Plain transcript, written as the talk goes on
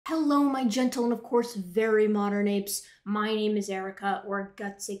Hello, my gentle and of course very modern apes. My name is Erica, or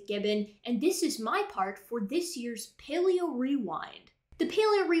Gutsickgibbon, and this is my part for this year's Paleo Rewind. The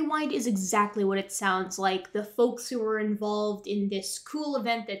Paleo Rewind is exactly what it sounds like. The folks who are involved in this cool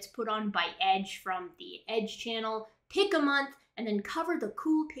event that's put on by Edge from the Edge channel pick a month and then cover the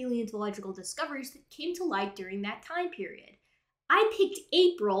cool paleontological discoveries that came to light during that time period. I picked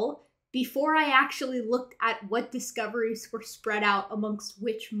April before I actually looked at what discoveries were spread out amongst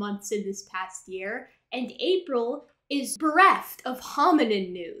which months in this past year, and April is bereft of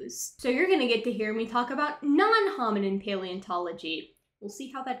hominin news. So you're gonna get to hear me talk about non-hominin paleontology. We'll see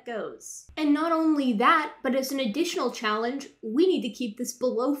how that goes. And not only that, but as an additional challenge, we need to keep this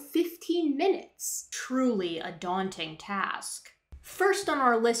below 15 minutes. Truly a daunting task. First on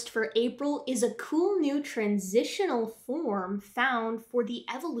our list for April is a cool new transitional form found for the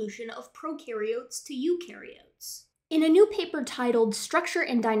evolution of prokaryotes to eukaryotes. In a new paper titled Structure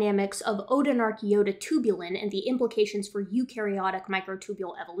and Dynamics of Odinarchaeota tubulin and the Implications for Eukaryotic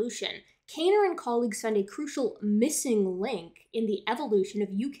Microtubule Evolution, Kainer and colleagues found a crucial missing link in the evolution of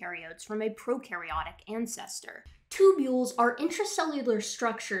eukaryotes from a prokaryotic ancestor. Tubules are intracellular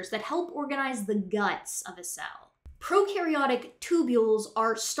structures that help organize the guts of a cell. Prokaryotic tubules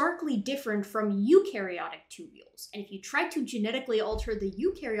are starkly different from eukaryotic tubules, and if you try to genetically alter the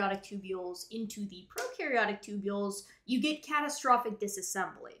eukaryotic tubules into the prokaryotic tubules, you get catastrophic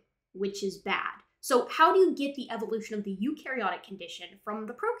disassembly, which is bad. So how do you get the evolution of the eukaryotic condition from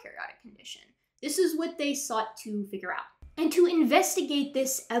the prokaryotic condition? This is what they sought to figure out. And to investigate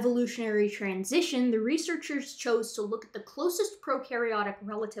this evolutionary transition, the researchers chose to look at the closest prokaryotic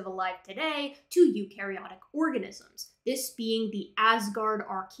relative alive today to eukaryotic organisms, this being the Asgard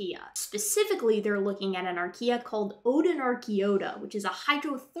archaea. Specifically, they're looking at an archaea called Odinarchaeota, which is a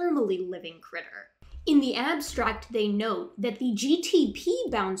hydrothermally living critter. In the abstract, they note that the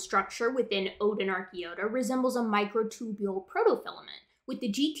GTP-bound structure within Odinarchaeota resembles a microtubule protofilament, with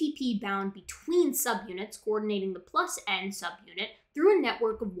the GTP bound between subunits coordinating the plus N subunit through a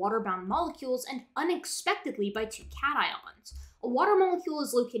network of water-bound molecules and unexpectedly by two cations. A water molecule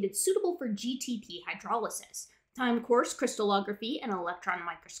is located suitable for GTP hydrolysis. Time course crystallography and electron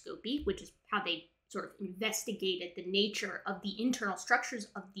microscopy, which is how they sort of investigated the nature of the internal structures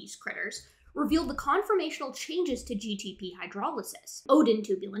of these critters, revealed the conformational changes to GTP hydrolysis. Odin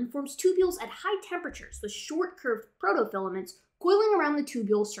tubulin forms tubules at high temperatures with short curved protofilaments coiling around the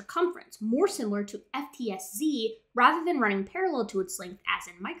tubule's circumference, more similar to FTSZ rather than running parallel to its length as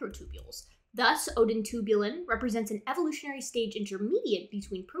in microtubules. Thus, Odin tubulin represents an evolutionary stage intermediate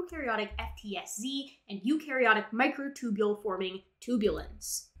between prokaryotic FTSZ and eukaryotic microtubule-forming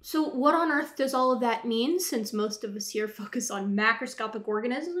tubulins. So what on earth does all of that mean, since most of us here focus on macroscopic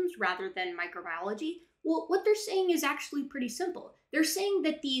organisms rather than microbiology? Well, what they're saying is actually pretty simple. They're saying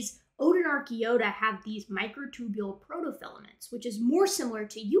that these Odinarchaeota have these microtubule protofilaments, which is more similar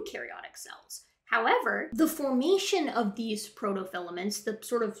to eukaryotic cells. However, the formation of these protofilaments, the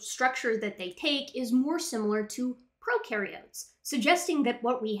sort of structure that they take, is more similar to prokaryotes, suggesting that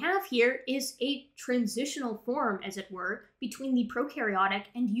what we have here is a transitional form, as it were, between the prokaryotic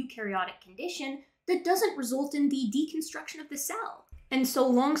and eukaryotic condition that doesn't result in the deconstruction of the cell. And so,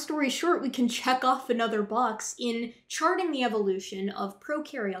 long story short, we can check off another box in charting the evolution of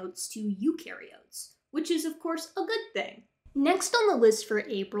prokaryotes to eukaryotes, which is, of course, a good thing. Next on the list for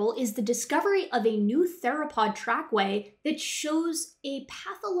April is the discovery of a new theropod trackway that shows a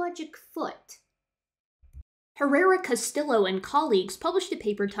pathologic foot. Herrera Castillo and colleagues published a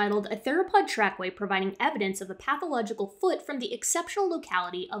paper titled A Theropod Trackway Providing Evidence of a Pathological Foot from the Exceptional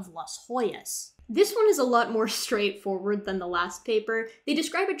Locality of Las Hoyas. This one is a lot more straightforward than the last paper. They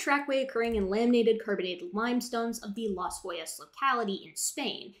describe a trackway occurring in laminated carbonated limestones of the Las Hoyas locality in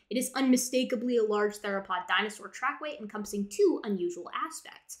Spain. It is unmistakably a large theropod dinosaur trackway encompassing two unusual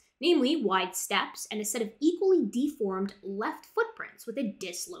aspects, namely wide steps and a set of equally deformed left footprints with a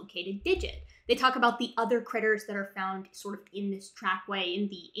dislocated digit. They talk about the other critters that are found sort of in this trackway in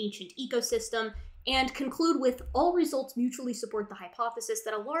the ancient ecosystem, and conclude with all results mutually support the hypothesis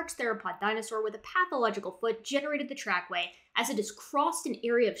that a large theropod dinosaur with a pathological foot generated the trackway as it has crossed an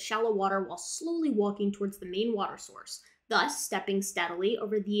area of shallow water while slowly walking towards the main water source, thus stepping steadily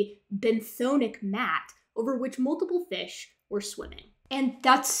over the benthonic mat over which multiple fish were swimming. And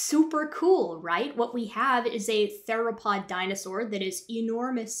that's super cool, right? What we have is a theropod dinosaur that is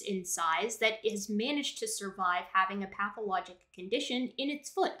enormous in size that has managed to survive having a pathologic condition in its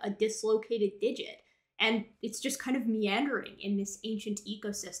foot, a dislocated digit. And it's just kind of meandering in this ancient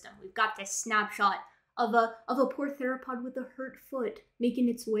ecosystem. We've got this snapshot of a poor theropod with a hurt foot making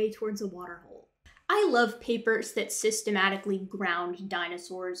its way towards a waterhole. I love papers that systematically ground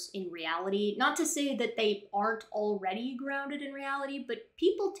dinosaurs in reality. Not to say that they aren't already grounded in reality, but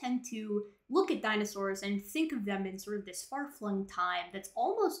people tend to look at dinosaurs and think of them in sort of this far-flung time that's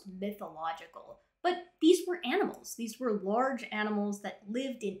almost mythological. But these were animals. These were large animals that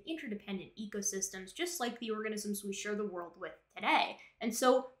lived in interdependent ecosystems, just like the organisms we share the world with today. And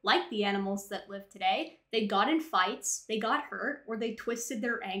so, like the animals that live today, they got in fights, they got hurt, or they twisted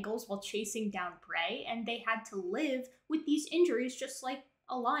their ankles while chasing down prey, and they had to live with these injuries just like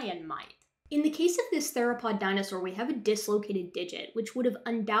a lion might. In the case of this theropod dinosaur, we have a dislocated digit, which would have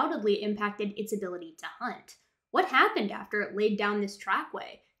undoubtedly impacted its ability to hunt. What happened after it laid down this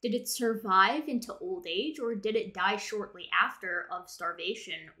trackway? Did it survive into old age, or did it die shortly after of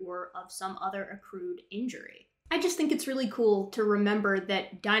starvation or of some other accrued injury? I just think it's really cool to remember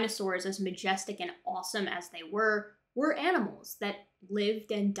that dinosaurs, as majestic and awesome as they were animals that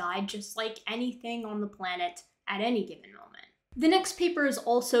lived and died just like anything on the planet at any given moment. The next paper is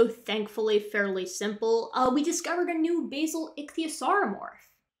also thankfully fairly simple. We discovered a new basal ichthyosauromorph.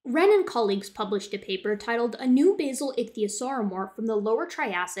 Ren and colleagues published a paper titled A New Basal Ichthyosauromorph from the Lower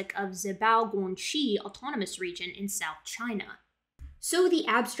Triassic of Zhebao, Guangxi Autonomous Region in South China. So the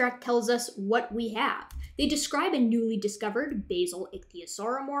abstract tells us what we have. They describe a newly discovered basal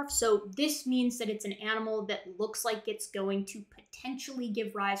ichthyosauromorph, so this means that it's an animal that looks like it's going to potentially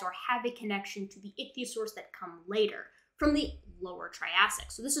give rise or have a connection to the ichthyosaurs that come later, from the Lower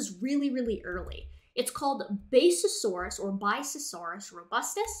Triassic. So this is really, really early. It's called Basosaurus or Bisosaurus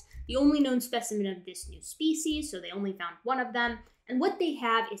robustus, the only known specimen of this new species, so they only found one of them. And what they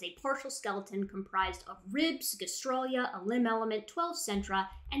have is a partial skeleton comprised of ribs, gastralia, a limb element, 12 centra,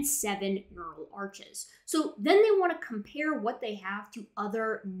 and 7 neural arches. So then they want to compare what they have to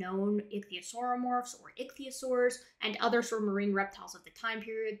other known ichthyosauromorphs or ichthyosaurs and other sort of marine reptiles of the time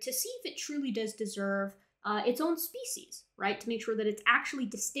period to see if it truly does deserve its own species, right? To make sure that it's actually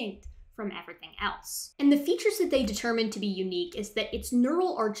distinct from everything else. And the features that they determined to be unique is that its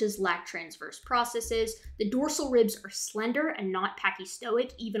neural arches lack transverse processes, the dorsal ribs are slender and not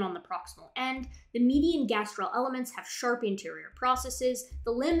pachystoic, even on the proximal end, the median gastral elements have sharp anterior processes,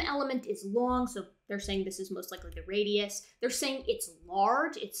 the limb element is long, so they're saying this is most likely the radius. They're saying it's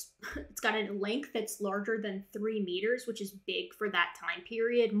large, it's got a length that's larger than 3 meters, which is big for that time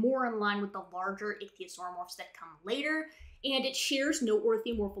period, more in line with the larger ichthyosauromorphs that come later. And it shares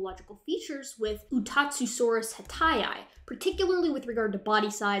noteworthy morphological features with Utatsusaurus hataii, particularly with regard to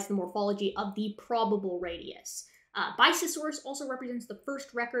body size, the morphology of the probable radius. Bisosaurus also represents the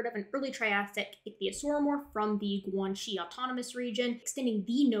first record of an early Triassic ichthyosauromorph from the Guangxi Autonomous Region, extending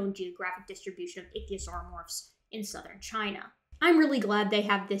the known geographic distribution of ichthyosauromorphs in southern China. I'm really glad they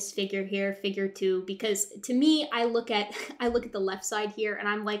have this figure here, figure 2, because to me, I look at the left side here and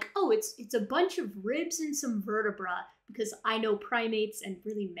I'm like, oh, it's a bunch of ribs and some vertebra, because I know primates and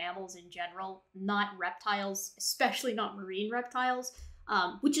really mammals in general, not reptiles, especially not marine reptiles,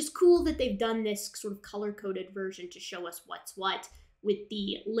 which is cool that they've done this sort of color-coded version to show us what's what, with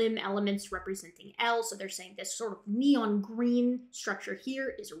the limb elements representing L. So they're saying this sort of neon green structure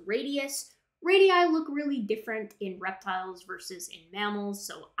here is a radius. Radii look really different in reptiles versus in mammals,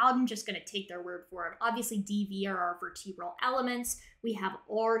 so I'm just going to take their word for it. Obviously, DV are our vertebral elements. We have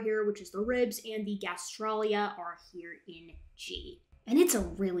R here, which is the ribs, and the gastralia are here in G. And it's a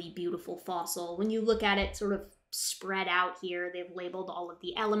really beautiful fossil. When you look at it sort of spread out here, they've labeled all of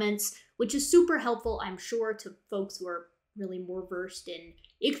the elements, which is super helpful, I'm sure, to folks who are really more versed in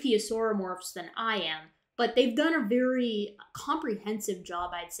ichthyosauromorphs than I am. But they've done a very comprehensive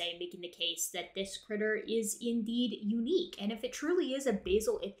job, I'd say, making the case that this critter is indeed unique. And if it truly is a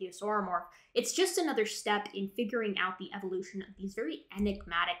basal ichthyosauromorph, it's just another step in figuring out the evolution of these very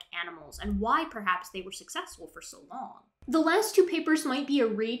enigmatic animals and why perhaps they were successful for so long. The last 2 papers might be a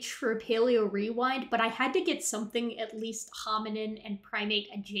reach for a Paleo Rewind, but I had to get something at least hominin and primate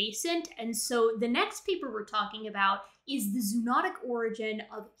adjacent. And so the next paper we're talking about is the zoonotic origin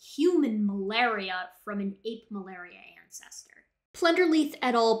of human malaria from an ape malaria ancestor. Plenderleith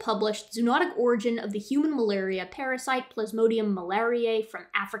et al. Published Zoonotic Origin of the Human Malaria Parasite Plasmodium malariae from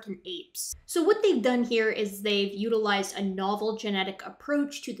African Apes. So what they've done here is they've utilized a novel genetic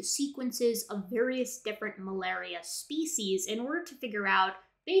approach to the sequences of various different malaria species in order to figure out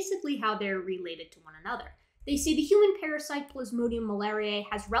basically how they're related to one another. They say the human parasite Plasmodium malariae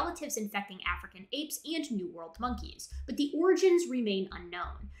has relatives infecting African apes and New World monkeys, but the origins remain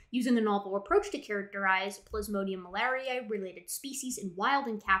unknown. Using a novel approach to characterize Plasmodium malariae-related species in wild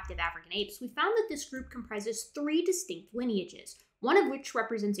and captive African apes, we found that this group comprises 3 distinct lineages. one of which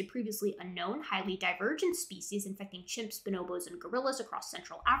represents a previously unknown, highly divergent species infecting chimps, bonobos, and gorillas across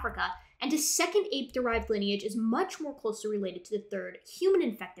Central Africa, and a second ape-derived lineage is much more closely related to the third human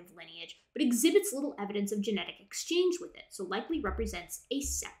infective lineage, but exhibits little evidence of genetic exchange with it, so likely represents a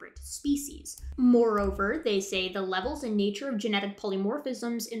separate species. Moreover, they say the levels and nature of genetic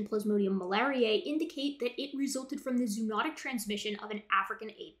polymorphisms in Plasmodium malariae indicate that it resulted from the zoonotic transmission of an African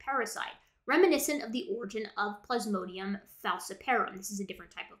ape parasite, reminiscent of the origin of Plasmodium falciparum. This is a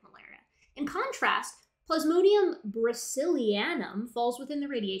different type of malaria. In contrast, Plasmodium brasilianum falls within the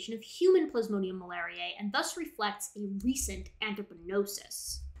radiation of human Plasmodium malariae and thus reflects a recent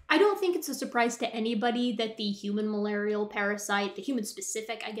anthropognosis. I don't think it's a surprise to anybody that the human malarial parasite, the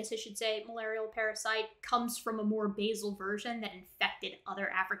human-specific, I guess I should say, malarial parasite, comes from a more basal version that infected other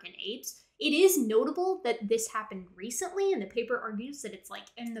African apes. It is notable that this happened recently, and the paper argues that it's like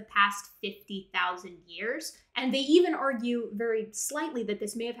in the past 50,000 years. And they even argue very slightly that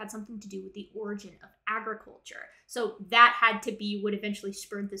this may have had something to do with the origin of agriculture. So that had to be what eventually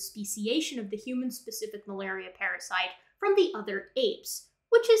spurred the speciation of the human-specific malaria parasite from the other apes,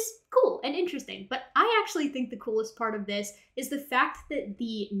 which is cool and interesting. But I actually think the coolest part of this is the fact that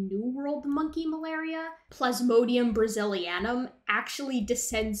the New World monkey malaria, Plasmodium brasilianum, actually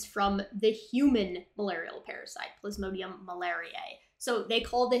descends from the human malarial parasite, Plasmodium malariae. So they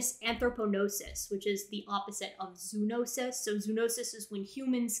call this anthropognosis, which is the opposite of zoonosis. So zoonosis is when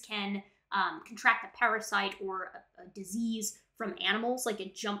humans can contract a parasite or a disease from animals, like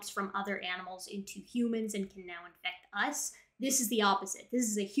it jumps from other animals into humans and can now infect us. This is the opposite. This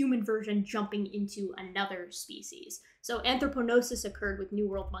is a human version jumping into another species. So anthropognosis occurred with New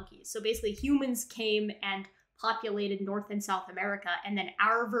World monkeys. So basically humans came and populated North and South America, and then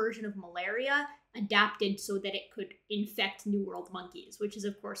our version of malaria adapted so that it could infect New World monkeys, which is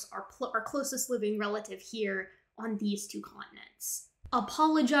of course our closest living relative here on these two continents.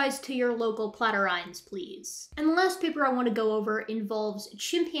 Apologize to your local platyrrhines, please. And the last paper I want to go over involves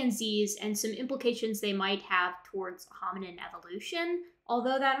chimpanzees and some implications they might have towards hominin evolution,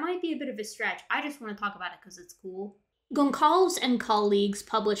 although that might be a bit of a stretch. I just want to talk about it because it's cool. Goncalves and colleagues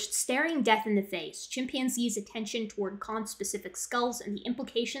published Staring Death in the Face, Chimpanzees' Attention Toward Conspecific Skulls and the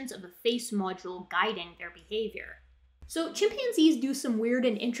Implications of a Face Module Guiding Their Behavior. So chimpanzees do some weird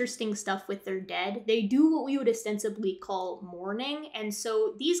and interesting stuff with their dead. They do what we would ostensibly call mourning, and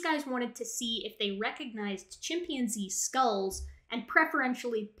so these guys wanted to see if they recognized chimpanzee skulls and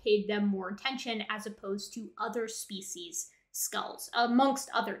preferentially paid them more attention as opposed to other species' skulls, amongst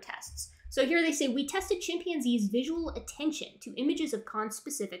other tests. So here they say, we tested chimpanzees' visual attention to images of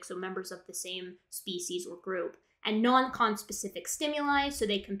conspecific, so members of the same species or group, and non-conspecific stimuli, so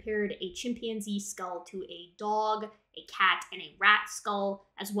they compared a chimpanzee skull to a dog, a cat, and a rat skull,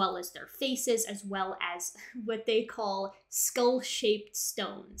 as well as their faces, as well as what they call skull-shaped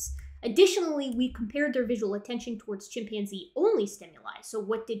stones. Additionally, we compared their visual attention towards chimpanzee-only stimuli, so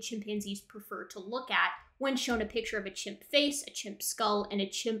what did chimpanzees prefer to look at when shown a picture of a chimp face, a chimp skull, and a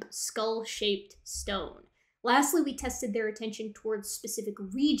chimp skull-shaped stone. Lastly, we tested their attention towards specific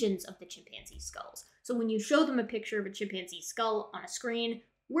regions of the chimpanzee skulls. So when you show them a picture of a chimpanzee skull on a screen,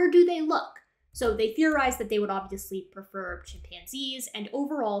 where do they look? So they theorized that they would obviously prefer chimpanzees, and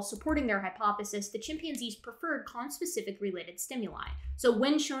overall, supporting their hypothesis, the chimpanzees preferred conspecific related stimuli. So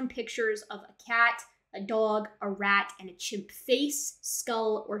when shown pictures of a cat, a dog, a rat, and a chimp face,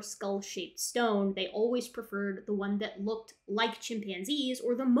 skull, or skull-shaped stone, they always preferred the one that looked like chimpanzees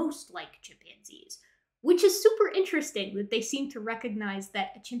or the most like chimpanzees. Which is super interesting that they seem to recognize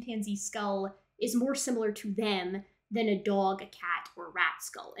that a chimpanzee skull is more similar to them than a dog, a cat, or rat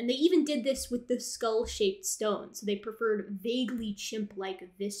skull. And they even did this with the skull-shaped stone, so they preferred vaguely chimp-like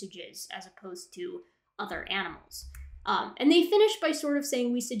visages as opposed to other animals. And they finished by sort of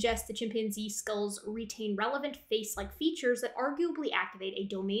saying, we suggest the chimpanzee skulls retain relevant face-like features that arguably activate a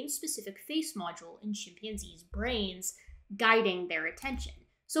domain-specific face module in chimpanzees' brains, guiding their attention.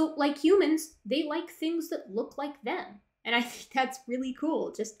 So, like humans, they like things that look like them. And I think that's really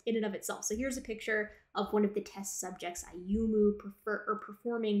cool, just in and of itself. So here's a picture of one of the test subjects, Ayumu,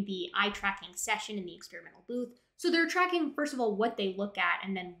 performing the eye-tracking session in the experimental booth. So they're tracking, first of all, what they look at,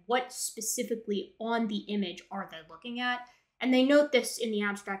 and then what specifically on the image are they looking at. And they note this in the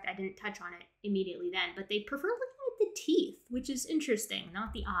abstract. I didn't touch on it immediately then, but they prefer looking at the teeth, which is interesting,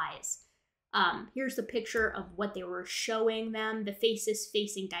 not the eyes. Here's the picture of what they were showing them, the faces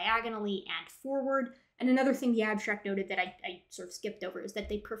facing diagonally and forward. And another thing the abstract noted that I sort of skipped over is that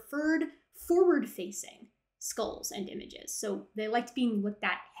they preferred forward-facing skulls and images. So they liked being looked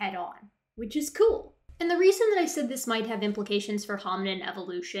at head-on, which is cool. And the reason that I said this might have implications for hominin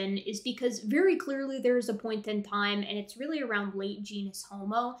evolution is because very clearly there is a point in time, and it's really around late genus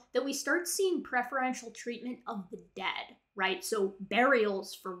Homo, that we start seeing preferential treatment of the dead, right? So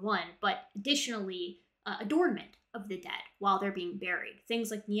burials for one, but additionally adornment of the dead while they're being buried.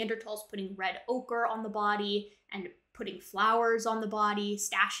 Things like Neanderthals putting red ochre on the body and putting flowers on the body,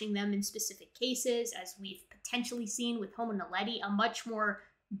 stashing them in specific cases, as we've potentially seen with Homo naledi, a much more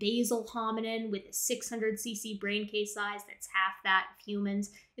basal hominin with a 600cc brain case size that's half that of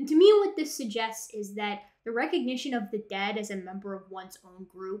humans. And to me, what this suggests is that the recognition of the dead as a member of one's own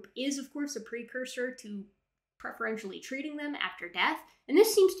group is, of course, a precursor to preferentially treating them after death. And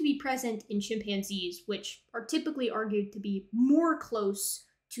this seems to be present in chimpanzees, which are typically argued to be more close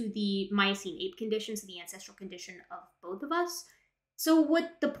to the Miocene ape condition, so the ancestral condition of both of us. So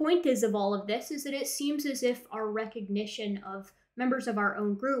what the point is of all of this is that it seems as if our recognition of members of our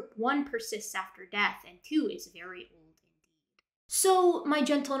own group, one, persists after death, and two, is very old indeed. So, my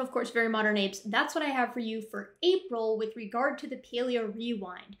gentle and of course very modern apes, that's what I have for you for April with regard to the Paleo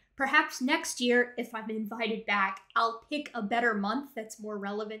Rewind. Perhaps next year, if I'm invited back, I'll pick a better month that's more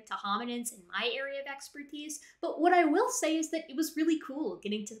relevant to hominins in my area of expertise. But what I will say is that it was really cool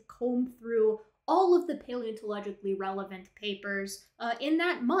getting to comb through all of the paleontologically relevant papers in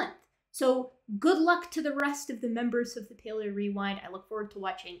that month. So good luck to the rest of the members of the Paleo Rewind. I look forward to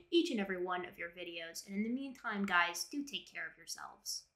watching each and every one of your videos. And in the meantime, guys, do take care of yourselves.